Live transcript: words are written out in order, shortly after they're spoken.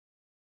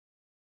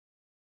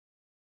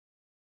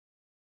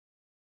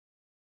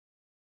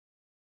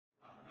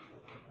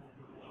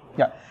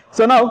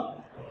So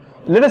now,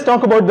 let us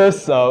talk about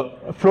this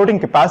floating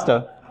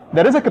capacitor.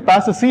 There is a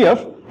capacitor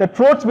CF that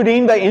floats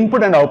between the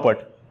input and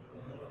output.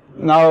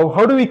 Now,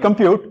 how do we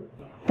compute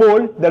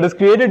pole that is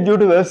created due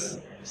to this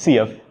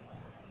CF?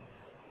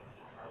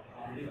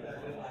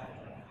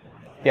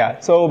 Yeah,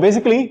 so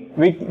basically,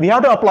 we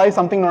have to apply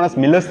something known as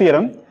Miller's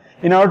theorem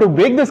in order to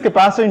break this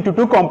capacitor into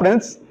two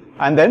components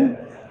and then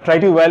try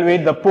to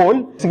evaluate the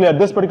pole basically at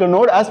this particular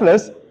node as well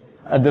as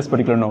at this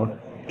particular node.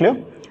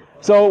 Clear?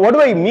 So what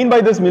do I mean by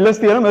this Miller's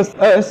theorem is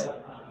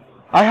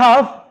I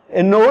have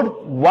a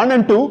node 1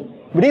 and 2.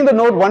 Between the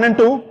node 1 and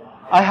 2,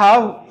 I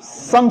have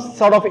some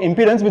sort of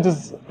impedance which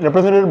is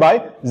represented by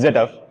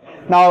ZF.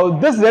 Now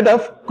this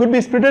ZF could be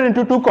split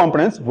into two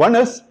components. One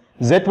is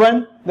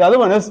Z1, the other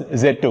one is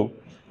Z2.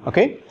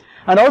 Okay?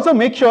 And also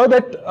make sure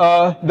that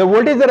the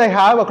voltage that I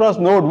have across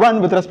node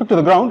 1 with respect to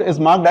the ground is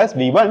marked as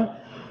V1,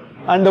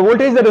 and the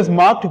voltage that is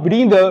marked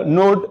between the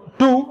node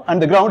 2 and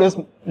the ground is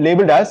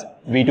labeled as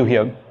V2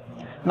 here.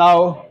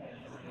 Now,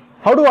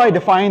 how do I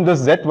define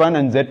this Z1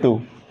 and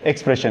Z2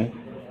 expression?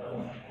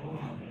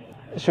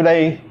 Should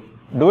I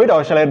do it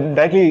or shall I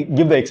directly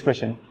give the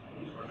expression?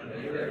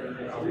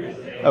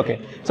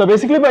 Okay, so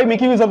basically by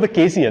making use of the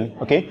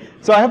KCL, okay,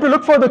 so I have to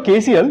look for the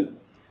KCL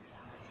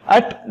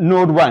at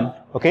node 1,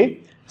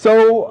 okay.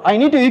 So I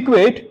need to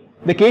equate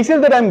the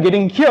KCL that I am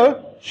getting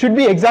here should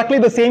be exactly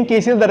the same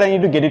KCL that I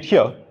need to get it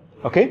here,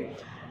 okay.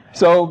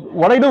 So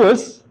what I do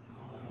is,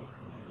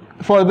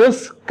 for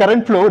this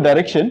current flow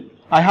direction,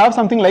 I have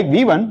something like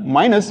V1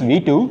 minus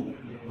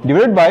V2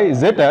 divided by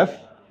ZF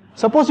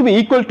supposed to be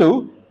equal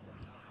to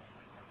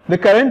the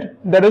current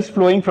that is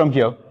flowing from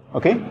here,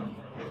 okay.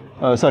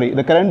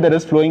 The current that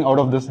is flowing out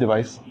of this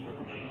device,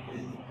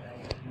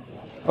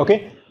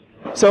 okay.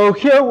 So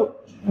here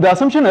the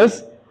assumption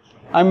is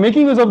I am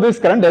making use of this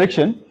current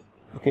direction,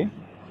 okay,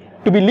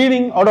 to be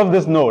leaving out of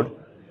this node,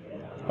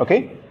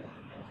 okay.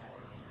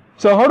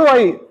 So how do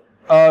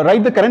I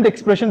write the current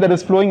expression that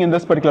is flowing in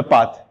this particular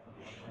path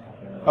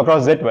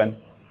across Z1?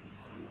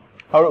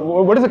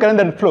 What is the current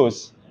that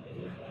flows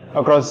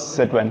across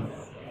Z1?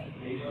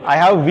 I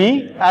have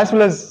V as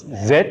well as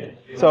Z,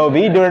 so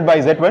V divided by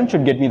Z1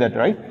 should get me that,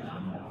 right?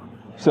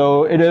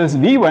 So it is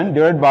V1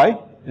 divided by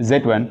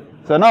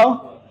Z1. So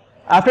now,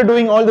 after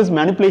doing all this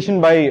manipulation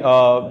by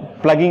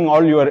plugging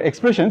all your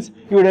expressions,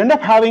 you would end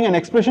up having an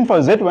expression for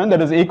Z1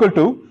 that is equal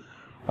to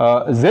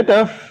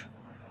ZF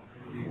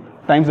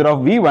times that of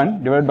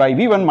V1 divided by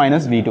V1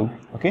 minus V2.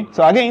 Okay.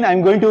 So again, I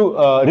am going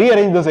to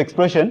rearrange this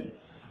expression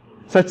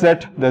such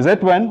that the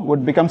Z1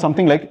 would become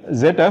something like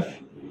ZF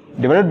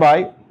divided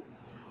by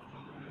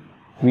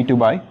V2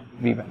 by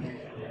V1.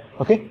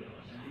 Okay.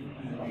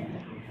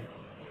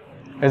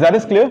 Is that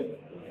clear?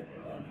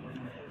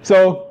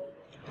 So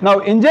now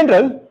in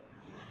general,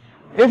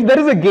 if there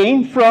is a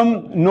gain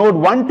from node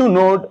 1 to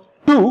node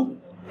 2,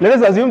 let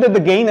us assume that the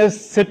gain is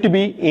said to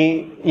be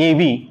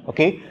AV.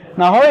 Okay.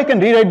 Now how I can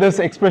rewrite this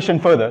expression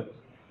further?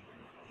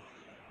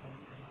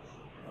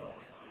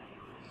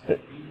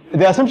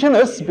 The assumption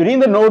is between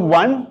the node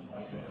 1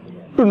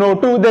 to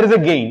node 2 there is a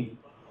gain,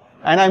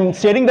 and I am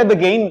stating that the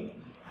gain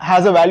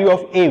has a value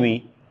of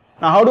AV.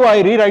 Now how do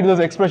I rewrite this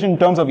expression in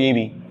terms of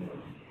AV?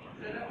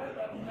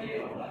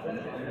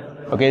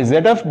 Okay,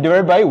 ZF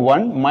divided by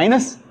 1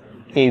 minus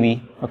AV.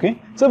 Okay,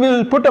 so we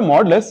will put a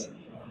modulus.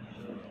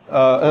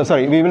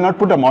 We will not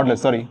put a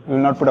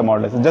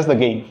modulus. It's just the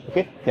gain.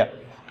 Okay, yeah.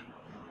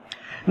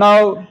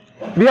 Now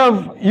we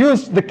have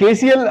used the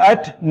KCL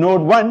at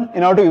node 1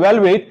 in order to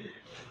evaluate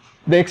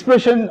the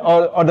expression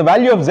or the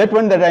value of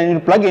Z1 that I need to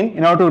plug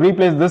in order to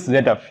replace this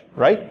ZF,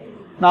 right?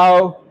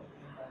 Now,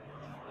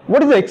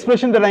 what is the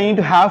expression that I need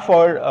to have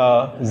for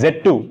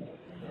Z2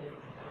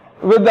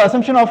 with the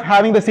assumption of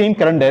having the same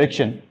current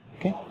direction?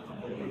 Okay.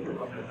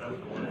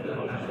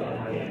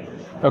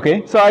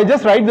 Okay, so I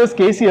just write this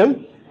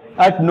KCL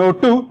at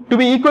node 2 to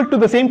be equal to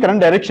the same current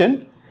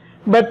direction,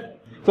 but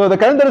so the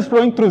current that is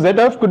flowing through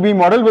ZF could be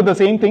modeled with the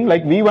same thing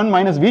like V1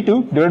 minus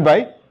V2 divided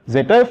by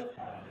ZF.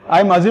 I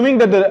am assuming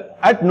that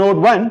at node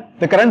 1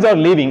 the currents are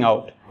leaving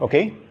out,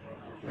 okay,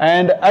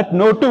 and at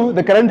node 2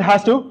 the current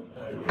has to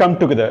come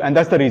together, and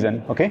that's the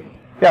reason, okay.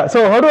 Yeah,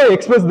 so how do I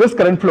express this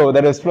current flow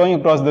that is flowing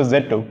across this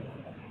Z2?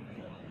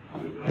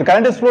 The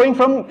current is flowing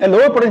from a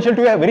lower potential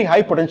to a very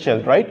high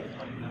potential, right?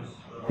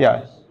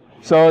 Yeah,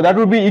 so that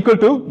would be equal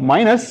to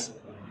minus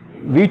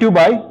V2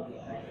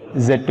 by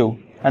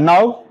Z2, and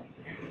now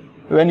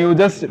when you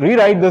just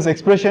rewrite this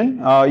expression,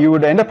 you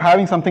would end up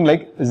having something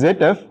like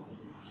ZF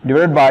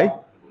divided by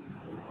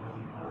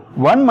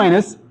 1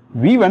 minus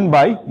V1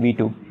 by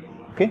V2.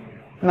 Okay.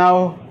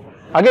 Now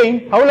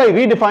again, how will I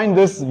redefine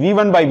this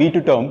V1 by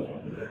V2 term?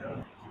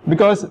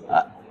 Because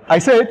I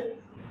said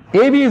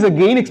AV is a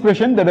gain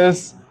expression that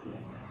is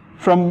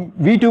from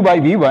V2 by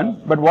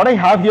V1, but what I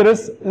have here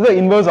is the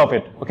inverse of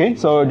it. Okay.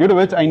 So due to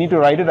which I need to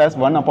write it as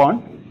 1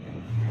 upon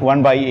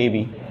 1 by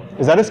AV.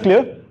 Is that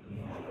clear?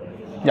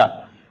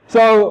 Yeah.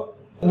 So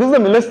this is the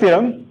Miller's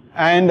theorem,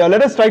 and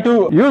let us try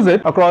to use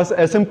it across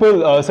a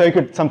simple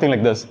circuit, something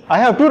like this. I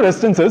have two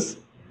resistances,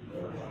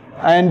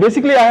 and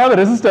basically I have a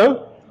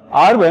resistor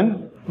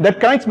R1 that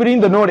connects between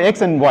the node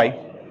X and Y.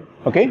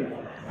 Okay,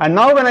 and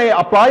now when I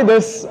apply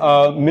this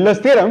Miller's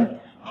theorem,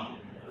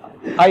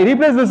 I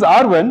replace this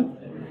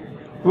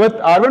R1 with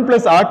R1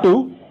 plus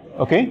R2.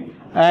 Okay,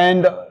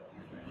 and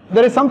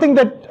there is something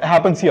that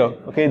happens here.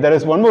 Okay, there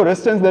is one more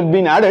resistance that has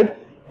been added,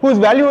 whose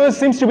value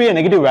seems to be a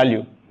negative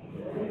value.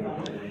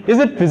 Is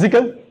it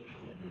physical?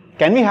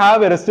 Can we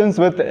have a resistance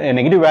with a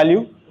negative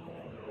value?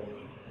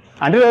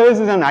 Until this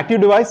is an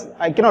active device,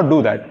 I cannot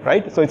do that,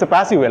 right? So it's a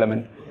passive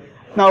element.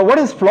 Now, what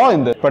is flaw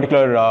in this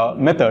particular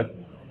method?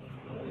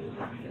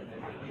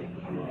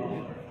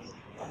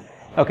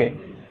 Okay,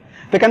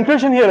 the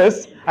conclusion here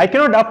is I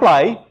cannot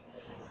apply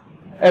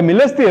a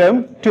Miller's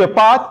theorem to a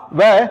path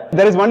where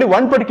there is only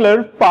one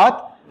particular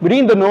path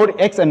between the node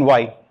X and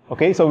Y.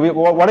 Okay, so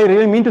what I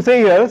really mean to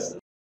say here is,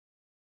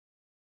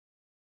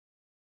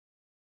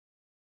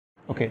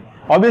 okay,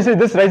 obviously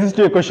this raises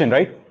to a question,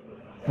 right?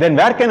 Then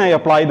where can I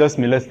apply this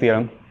Miller's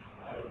theorem?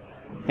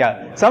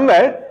 Yeah,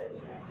 somewhere,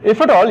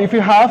 if at all, if you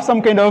have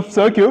some kind of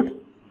circuit,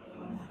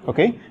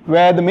 okay,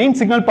 where the main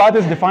signal path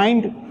is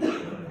defined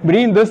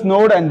between this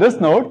node,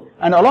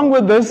 and along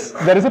with this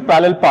there is a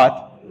parallel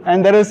path,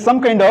 and there is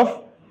some kind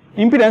of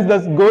impedance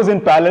that goes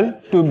in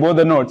parallel to both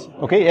the nodes,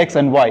 okay, X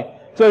and Y.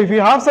 So if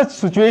you have such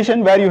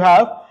situation where you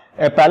have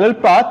a parallel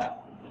path,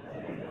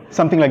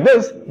 something like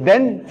this,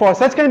 then for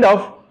such kind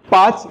of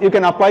paths you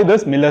can apply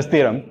this Miller's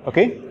theorem.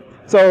 Okay,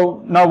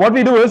 so now what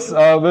we do is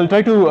we'll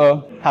try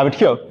to have it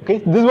here. Okay,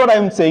 this is what I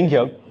am saying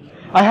here.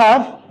 I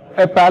have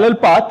a parallel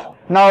path.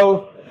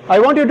 Now I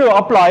want you to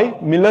apply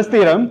Miller's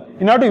theorem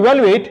in order to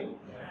evaluate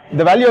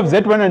the value of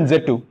Z1 and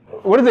Z2.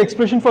 What is the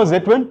expression for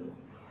Z1?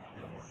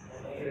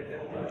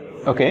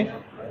 Okay,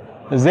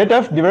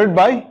 ZF divided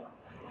by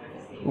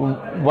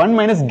 1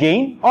 minus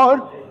gain,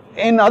 or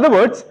in other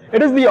words,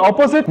 it is the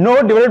opposite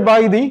node divided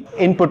by the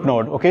input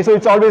node. Okay, so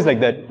it's always like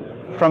that.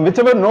 From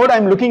whichever node I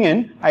am looking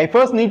in, I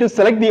first need to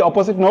select the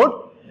opposite node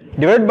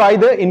divided by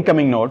the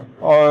incoming node,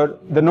 or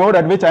the node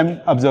at which I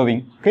am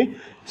observing. Okay,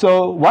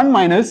 so 1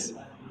 minus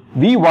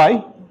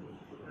Vy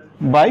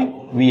by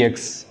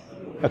Vx.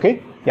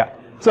 Okay, yeah.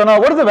 So now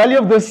what is the value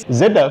of this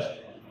ZF?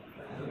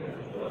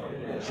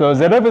 So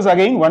ZF is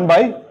again 1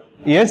 by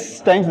S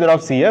times that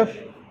of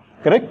CF,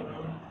 correct?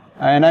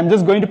 And I'm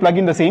just going to plug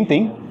in the same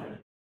thing.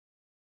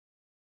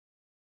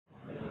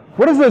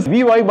 What is this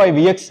Vy by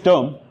Vx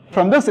term?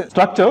 From this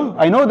structure,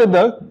 I know that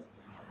the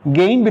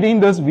gain between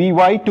this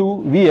Vy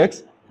to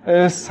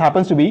Vx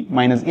happens to be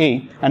minus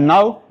A. And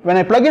now when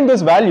I plug in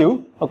this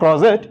value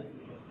across it,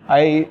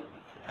 I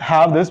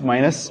have this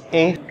minus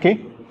A.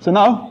 Okay, so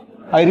now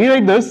I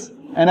rewrite this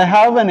and I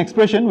have an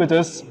expression which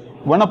is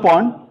 1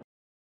 upon,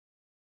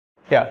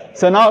 yeah.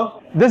 So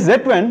now this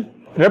Z1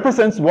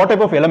 represents what type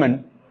of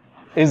element?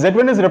 Is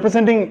Z1 is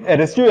representing a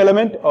resistive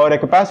element or a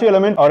capacitive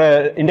element or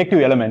an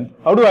inductive element?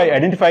 How do I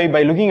identify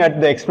by looking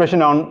at the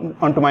expression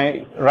onto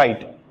my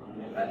right?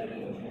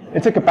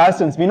 It's a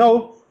capacitance. We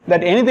know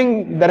that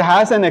anything that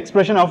has an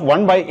expression of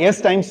 1 by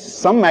S times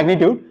some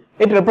magnitude,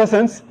 it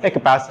represents a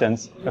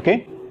capacitance.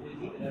 Okay.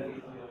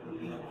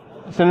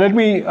 So let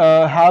me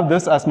have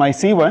this as my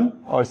C1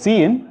 or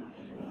Cin,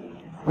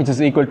 which is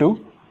equal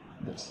to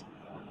this.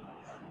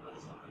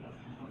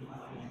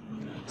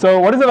 So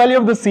what is the value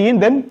of the Cin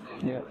then?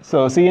 Yeah.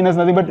 So Cin is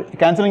nothing but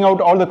cancelling out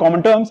all the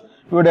common terms,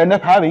 we would end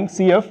up having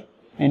Cf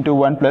into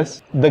 1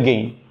 plus the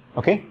gain.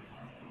 Okay,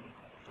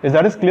 is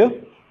that clear?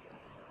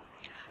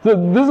 So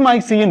this is my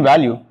Cin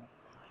value,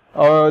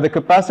 or the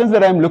capacitance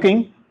that I am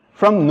looking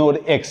from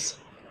node X.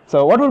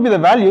 So what would be the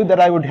value that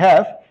I would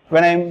have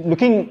when I am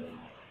looking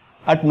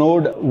at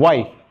node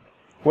Y?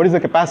 What is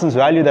the capacitance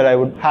value that I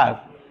would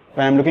have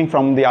when I am looking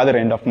from the other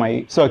end of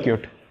my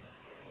circuit?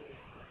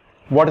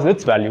 What is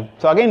its value?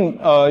 So again,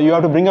 you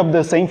have to bring up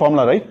the same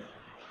formula, right?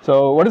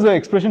 So what is the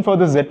expression for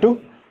this Z2?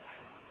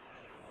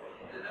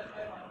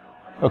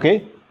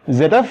 Okay,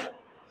 ZF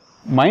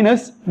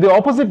minus the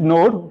opposite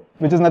node,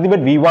 which is nothing but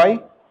Vy,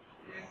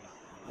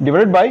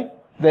 divided by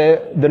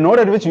the node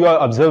at which you are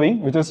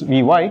observing, which is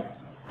Vy.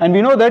 And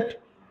we know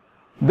that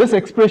this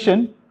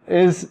expression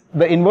is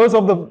the inverse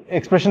of the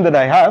expression that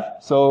I have.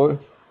 So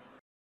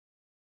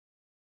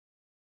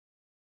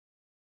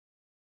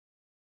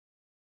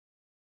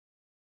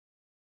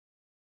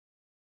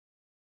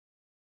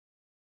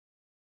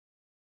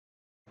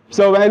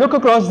when I look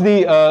across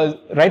the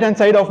right hand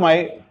side of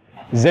my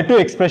Z2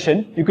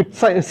 expression, you could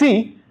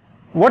see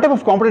what type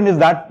of component is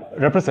that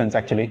represents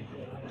actually.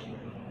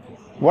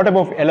 What type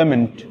of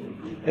element?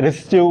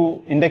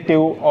 Resistive, inductive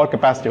or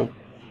capacitive?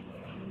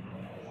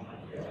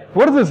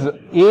 What is this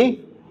A?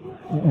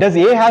 Does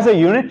A has a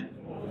unit?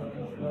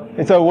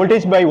 It's a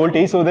voltage by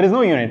voltage, so there is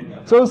no unit.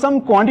 So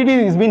some quantity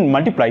is being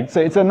multiplied,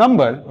 so it's a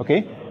number,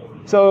 okay?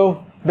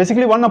 So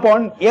basically 1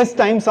 upon S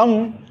times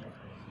some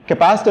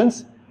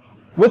capacitance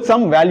with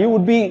some value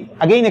would be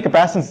again a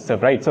capacitance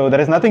itself, right? So there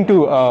is nothing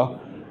to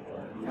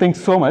think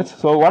so much.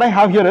 So what I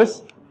have here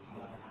is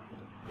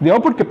the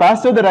output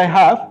capacitor that I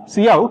have,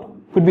 C out,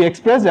 could be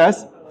expressed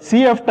as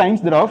Cf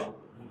times that of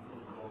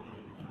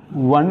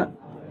 1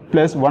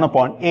 plus 1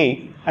 upon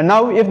A. And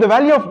now if the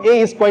value of A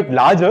is quite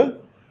larger,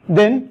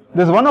 then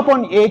this 1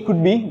 upon A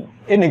could be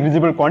a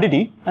negligible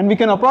quantity, and we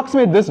can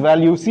approximate this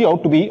value C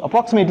out to be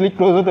approximately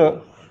closer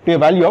to a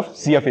value of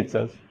CF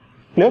itself.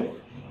 Clear?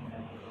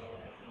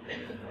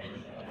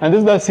 And this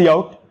is the C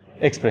out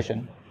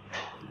expression.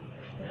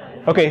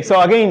 Okay, so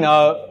again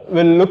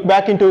we'll look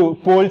back into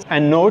poles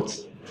and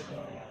nodes.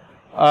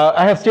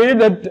 I have stated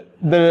that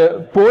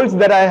the poles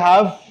that I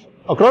have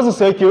across the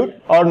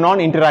circuit are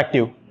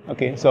non-interactive.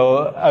 Okay,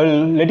 so I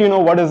will let you know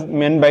what is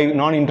meant by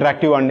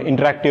non-interactive and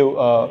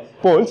interactive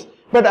poles.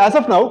 But as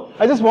of now,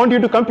 I just want you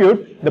to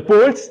compute the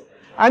poles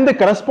and the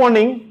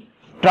corresponding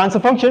transfer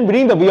function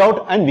between the V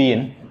out and V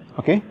in.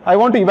 Okay, I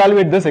want to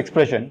evaluate this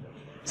expression.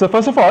 So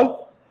first of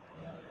all,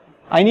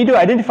 I need to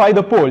identify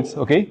the poles.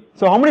 Okay,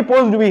 so how many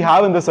poles do we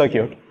have in the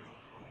circuit?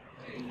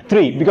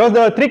 3, because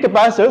there are 3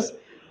 capacitors,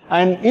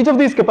 and each of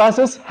these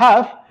capacitors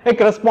have a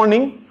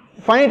corresponding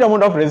finite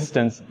amount of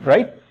resistance,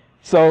 right?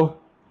 So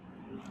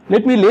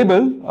let me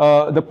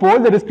label the pole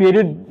that is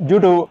created due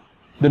to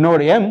the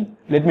node M,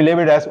 let me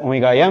label it as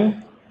omega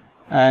M,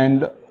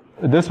 and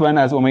this one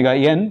as omega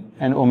N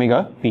and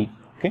omega P.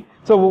 Okay,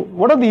 so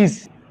what are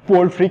these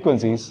pole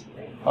frequencies?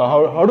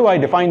 How do I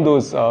define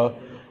those pole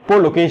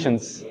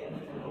locations?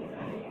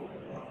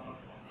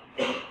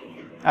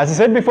 As I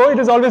said before, it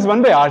is always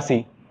 1 by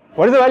RC.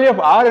 What is the value of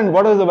R and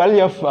what is the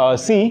value of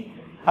C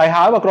I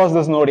have across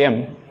this node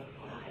M?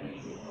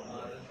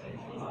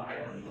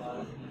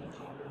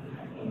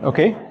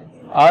 Okay,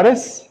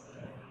 RS.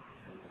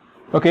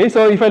 Okay,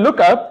 so if I look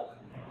up,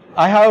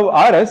 I have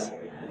RS,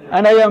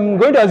 and I am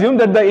going to assume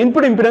that the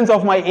input impedance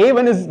of my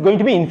A1 is going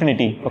to be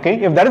infinity.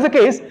 Okay, if that is the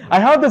case, I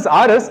have this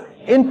RS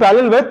in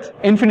parallel with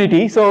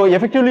infinity, so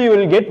effectively you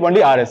will get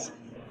only RS.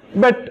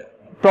 But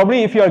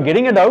probably if you are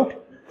getting a doubt,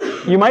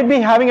 you might be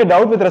having a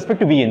doubt with respect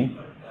to V in.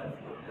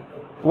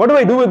 What do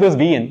I do with this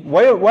V in?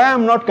 Why I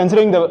am not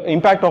considering the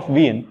impact of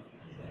V in?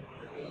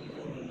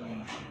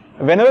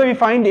 Whenever we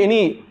find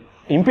any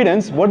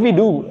impedance, what we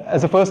do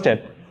as a first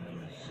step?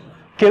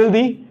 Kill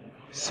the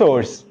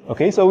source.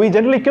 Okay, so we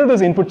generally kill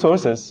those input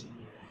sources.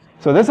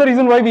 So that's the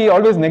reason why we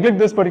always neglect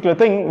this particular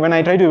thing when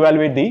I try to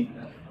evaluate the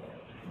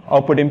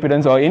output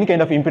impedance or any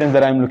kind of impedance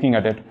that I am looking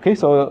at it. Okay,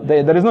 so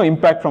there is no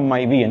impact from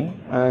my V in,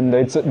 and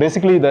it's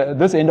basically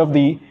this end of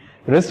the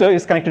resistor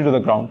is connected to the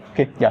ground.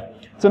 Okay, yeah.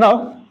 So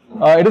now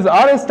it is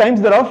RS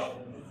times thereof.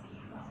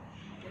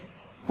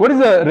 What is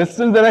the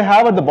resistance that I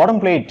have at the bottom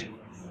plate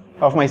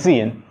of my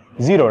Cn?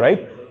 0,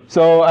 right?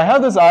 So I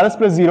have this Rs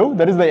plus 0,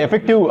 that is the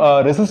effective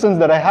resistance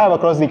that I have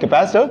across the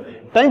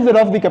capacitor, times that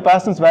of the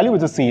capacitance value,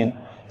 which is Cn.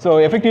 So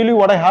effectively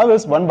what I have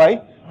is 1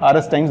 by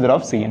Rs times that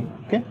of Cn.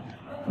 Okay.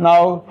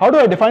 Now how do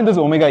I define this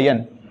omega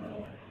n?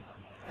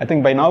 I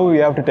think by now we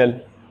have to tell.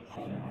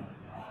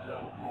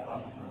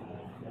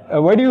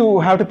 Why do you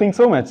have to think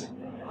so much?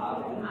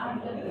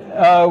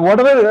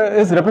 Whatever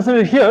is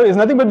represented here is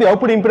nothing but the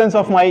output impedance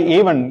of my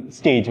A1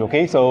 stage.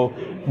 Okay, so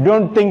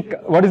don't think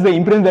what is the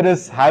impedance that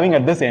is having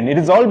at this end. It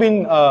has all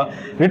been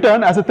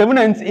written as a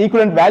Thevenin's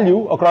equivalent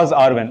value across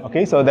R1.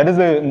 Okay, so that is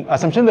the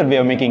assumption that we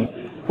are making.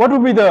 What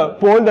would be the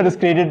pole that is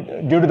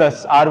created due to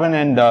this R1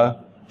 and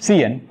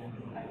Cn?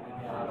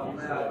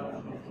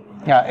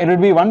 Yeah, it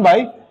would be 1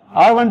 by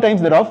R1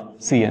 times that of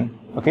Cn.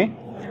 Okay,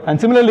 and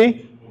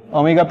similarly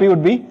omega P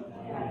would be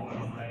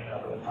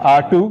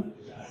R2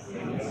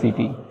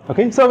 Ct.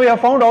 Okay, so we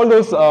have found all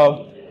those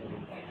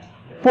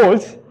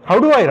poles. How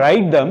do I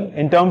write them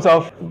in terms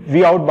of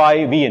V out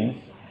by V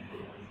in?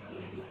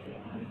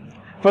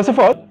 First of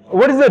all,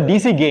 what is the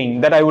DC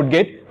gain that I would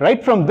get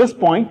right from this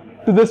point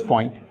to this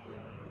point?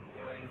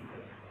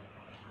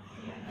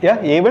 Yeah,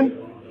 A1?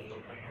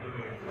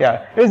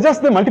 Yeah, it's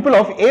just the multiple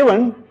of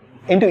A1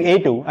 into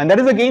A2, and that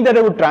is the gain that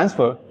I would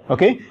transfer.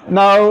 Okay,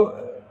 now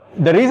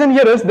the reason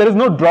here is there is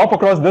no drop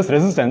across this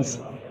resistance.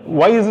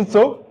 Why is it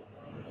so?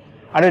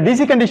 Under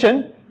DC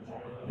condition,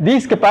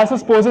 these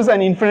capacitors poses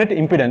an infinite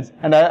impedance,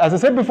 and as I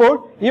said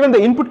before, even the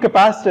input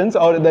capacitance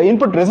or the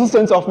input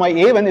resistance of my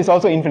A1 is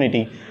also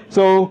infinity.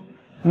 So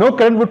no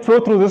current would flow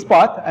through this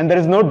path, and there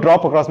is no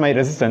drop across my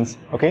resistance.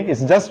 Okay,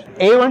 it's just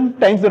A1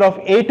 times that of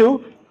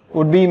A2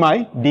 would be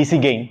my DC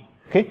gain.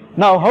 Okay,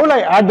 now how will I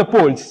add the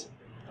poles?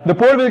 The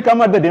pole will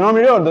come at the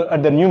denominator or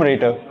at the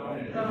numerator?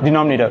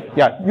 Denominator.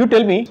 Yeah, you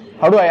tell me,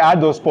 how do I add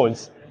those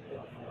poles?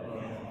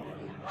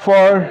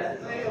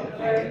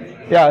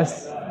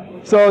 Yes,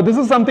 so this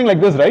is something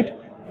like this, right?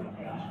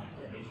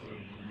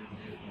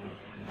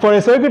 For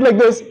a circuit like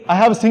this, I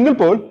have a single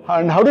pole,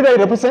 and how did I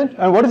represent?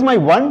 And what is my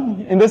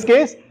 1 in this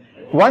case?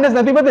 1 is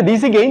nothing but the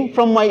DC gain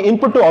from my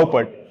input to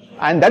output,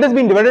 and that has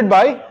been divided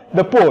by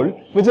the pole,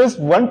 which is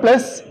 1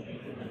 plus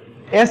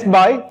S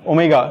by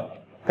omega,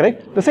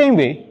 correct? The same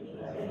way.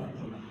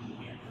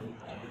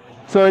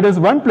 So it is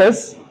 1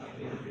 plus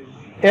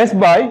S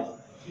by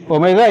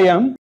omega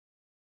m.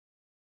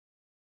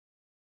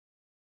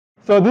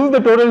 So this is the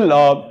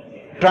total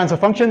transfer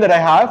function that I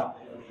have,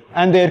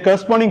 and their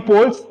corresponding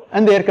poles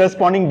and their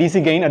corresponding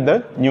DC gain at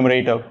the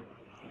numerator.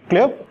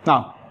 Clear?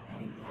 Now,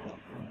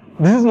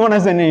 this is known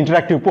as an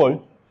interactive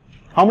pole.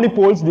 How many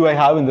poles do I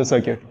have in the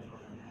circuit?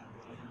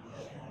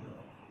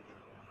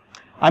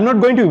 I'm not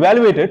going to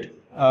evaluate it,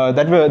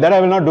 that I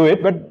will not do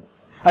it, but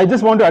I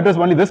just want to address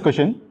only this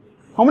question.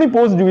 How many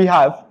poles do we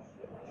have?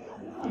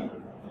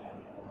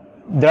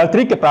 There are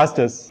 3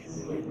 capacitors.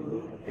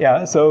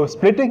 Yeah, so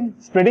splitting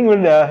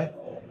will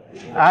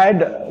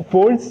add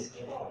poles?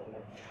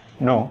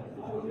 No.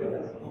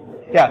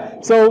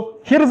 Yeah, so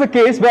here is a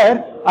case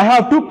where I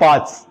have 2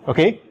 paths,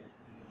 okay?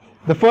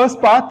 The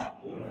first path,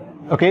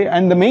 okay,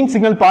 and the main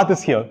signal path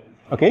is here,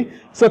 okay?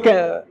 So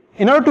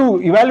in order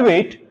to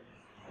evaluate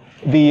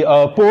the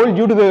pole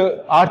due to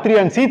the R3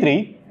 and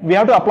C3, we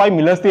have to apply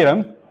Miller's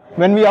theorem.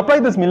 When we apply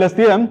this Miller's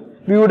theorem,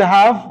 we would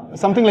have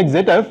something like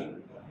ZF,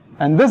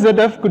 and this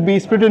ZF could be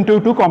split into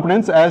 2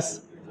 components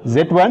as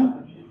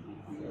Z1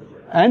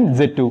 and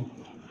Z2.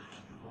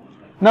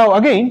 Now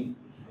again,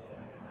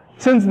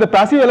 since the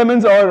passive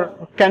elements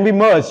can be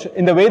merged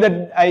in the way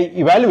that I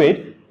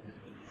evaluate,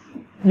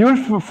 you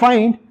will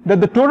find that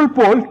the total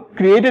pole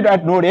created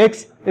at node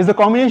X is the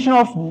combination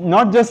of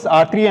not just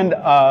R3 and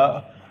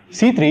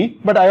C3,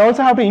 but I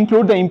also have to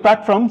include the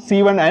impact from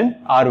C1 and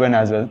R1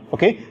 as well,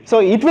 okay? So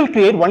it will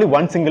create only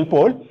one single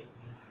pole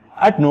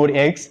at node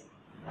X,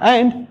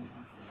 and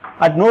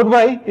at node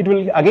Y it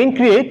will again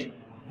create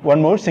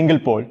one more single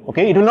pole,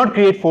 okay? It will not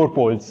create 4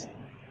 poles,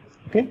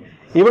 okay?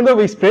 Even though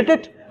we split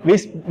it,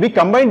 we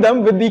combine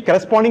them with the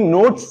corresponding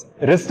nodes,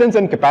 resistance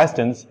and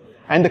capacitance,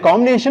 and the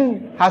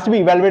combination has to be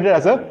evaluated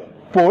as a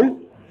pole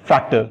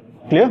factor,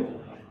 clear?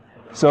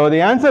 So the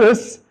answer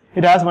is,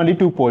 it has only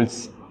 2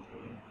 poles.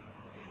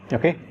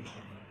 Okay,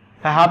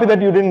 I'm happy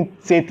that you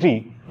didn't say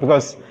 3,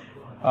 because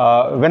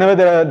whenever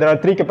there are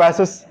 3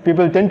 capacitors,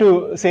 people tend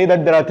to say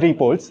that there are 3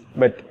 poles,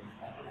 but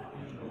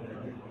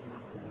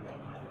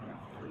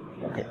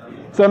okay.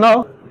 So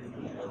now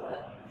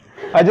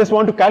I just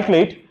want to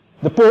calculate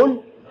the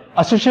pole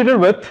associated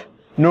with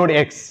node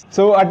X.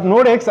 So at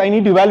node X I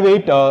need to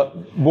evaluate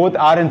both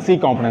R and C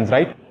components,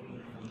 right?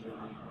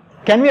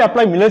 Can we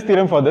apply Miller's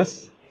theorem for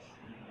this?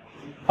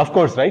 Of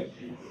course, right?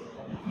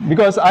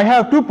 Because I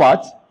have 2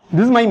 paths.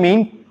 This is my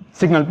main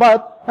signal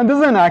path, and this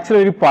is an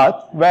auxiliary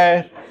path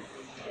where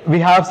we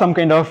have some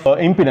kind of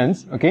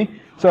impedance, okay?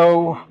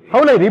 So how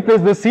will I replace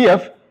this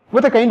CF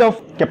with a kind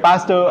of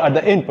capacitor at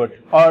the input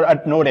or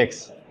at node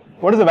X?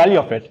 What is the value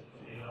of it?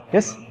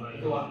 Yes?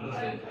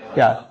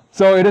 Yeah,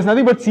 so it is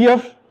nothing but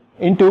CF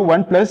into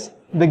 1 plus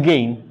the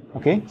gain,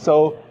 okay?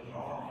 So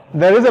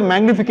there is a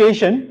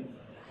magnification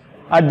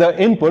at the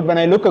input when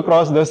I look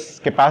across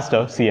this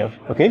capacitor CF,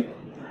 okay?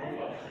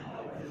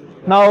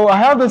 Now I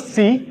have the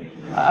C,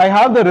 I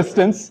have the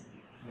resistance.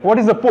 What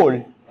is the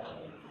pole?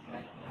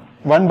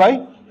 1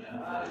 by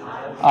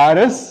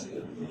RS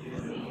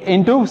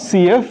into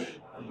CF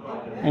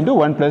into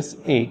 1 plus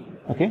A,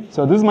 okay?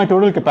 So this is my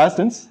total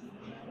capacitance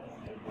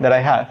that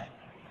I have.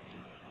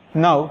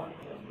 Now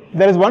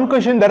there is one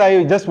question that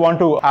I just want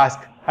to ask.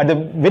 At the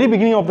very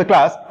beginning of the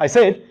class, I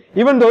said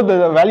even though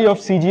the value of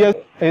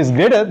CGS is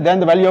greater than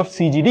the value of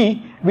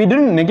CGD, we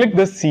didn't neglect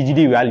this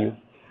CGD value.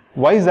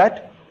 Why is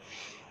that?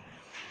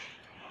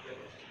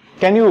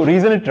 Can you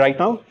reason it right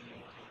now?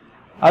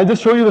 I'll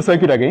just show you the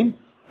circuit again.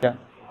 Yeah.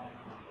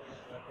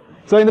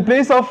 So in the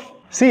place of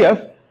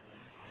CF,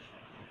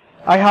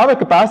 I have a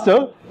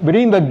capacitor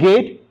between the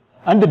gate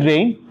and the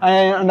drain,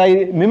 and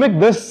I mimic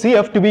this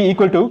CF to be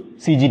equal to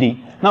CGD.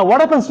 Now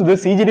what happens to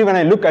this CGD when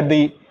I look at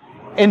the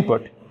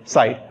input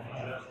side?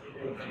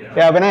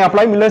 Yeah, when I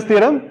apply Miller's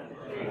theorem,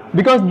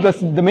 because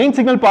the main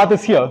signal path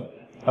is here,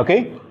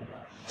 okay?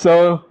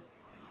 So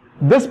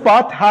this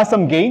path has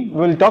some gain.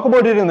 We will talk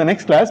about it in the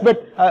next class,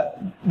 but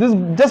this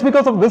just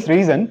because of this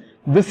reason,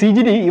 the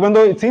CGD, even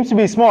though it seems to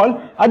be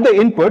small, at the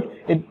input,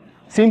 it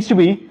seems to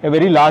be a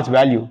very large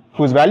value,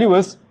 whose value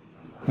is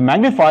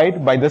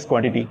magnified by this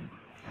quantity.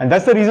 And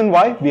that's the reason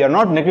why we are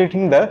not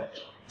neglecting the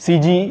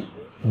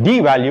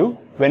CGD value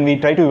when we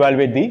try to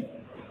evaluate the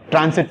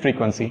transit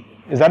frequency.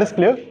 Is that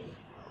clear?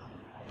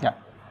 Yeah.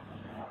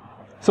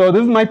 So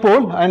this is my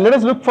pole, and let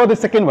us look for the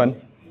second one.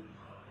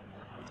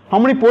 How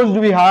many poles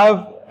do we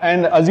have?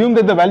 And assume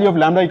that the value of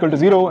lambda equal to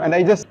 0, and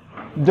I just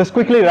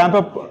quickly ramp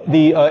up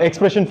the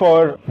expression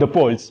for the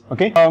poles,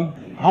 okay?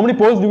 How many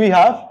poles do we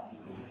have?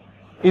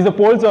 Is the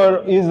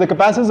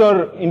capacitors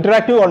or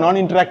interactive or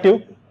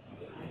non-interactive?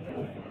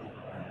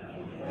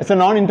 It's a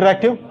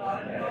non-interactive?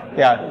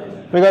 Yeah,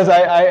 because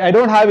I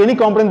don't have any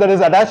component that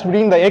is attached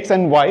between the X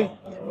and Y.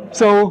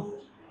 So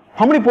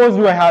how many poles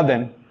do I have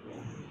then?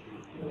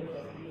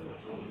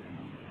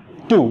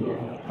 2,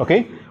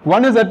 okay?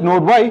 One is at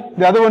node Y,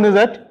 the other one is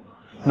at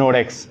node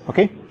X,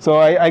 okay? So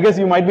I guess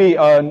you might be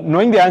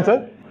knowing the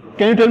answer.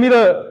 Can you tell me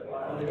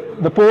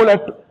the pole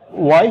at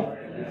Y?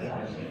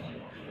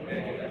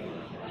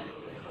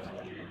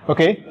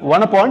 Okay,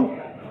 1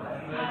 upon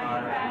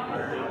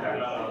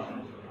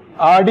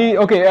RD,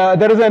 okay,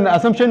 there is an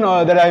assumption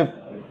that I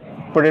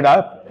put it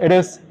up. It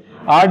is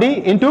RD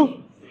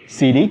into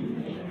CD.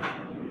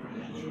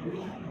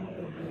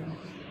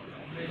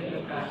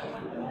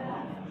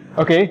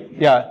 Okay,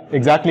 yeah,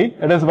 exactly.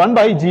 It is 1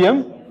 by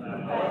GM.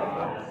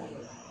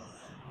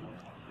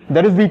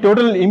 That is the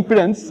total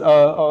impedance,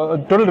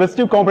 total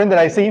resistive component that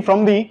I see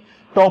from the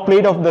top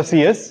plate of the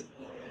CS.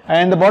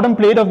 and the bottom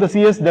plate of the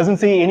CS doesn't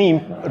see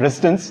any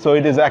resistance, so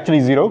it is actually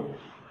 0.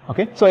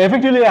 Okay, so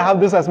effectively I have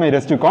this as my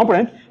resistive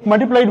component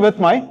multiplied with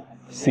my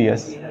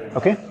CS.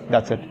 Okay,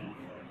 that's it.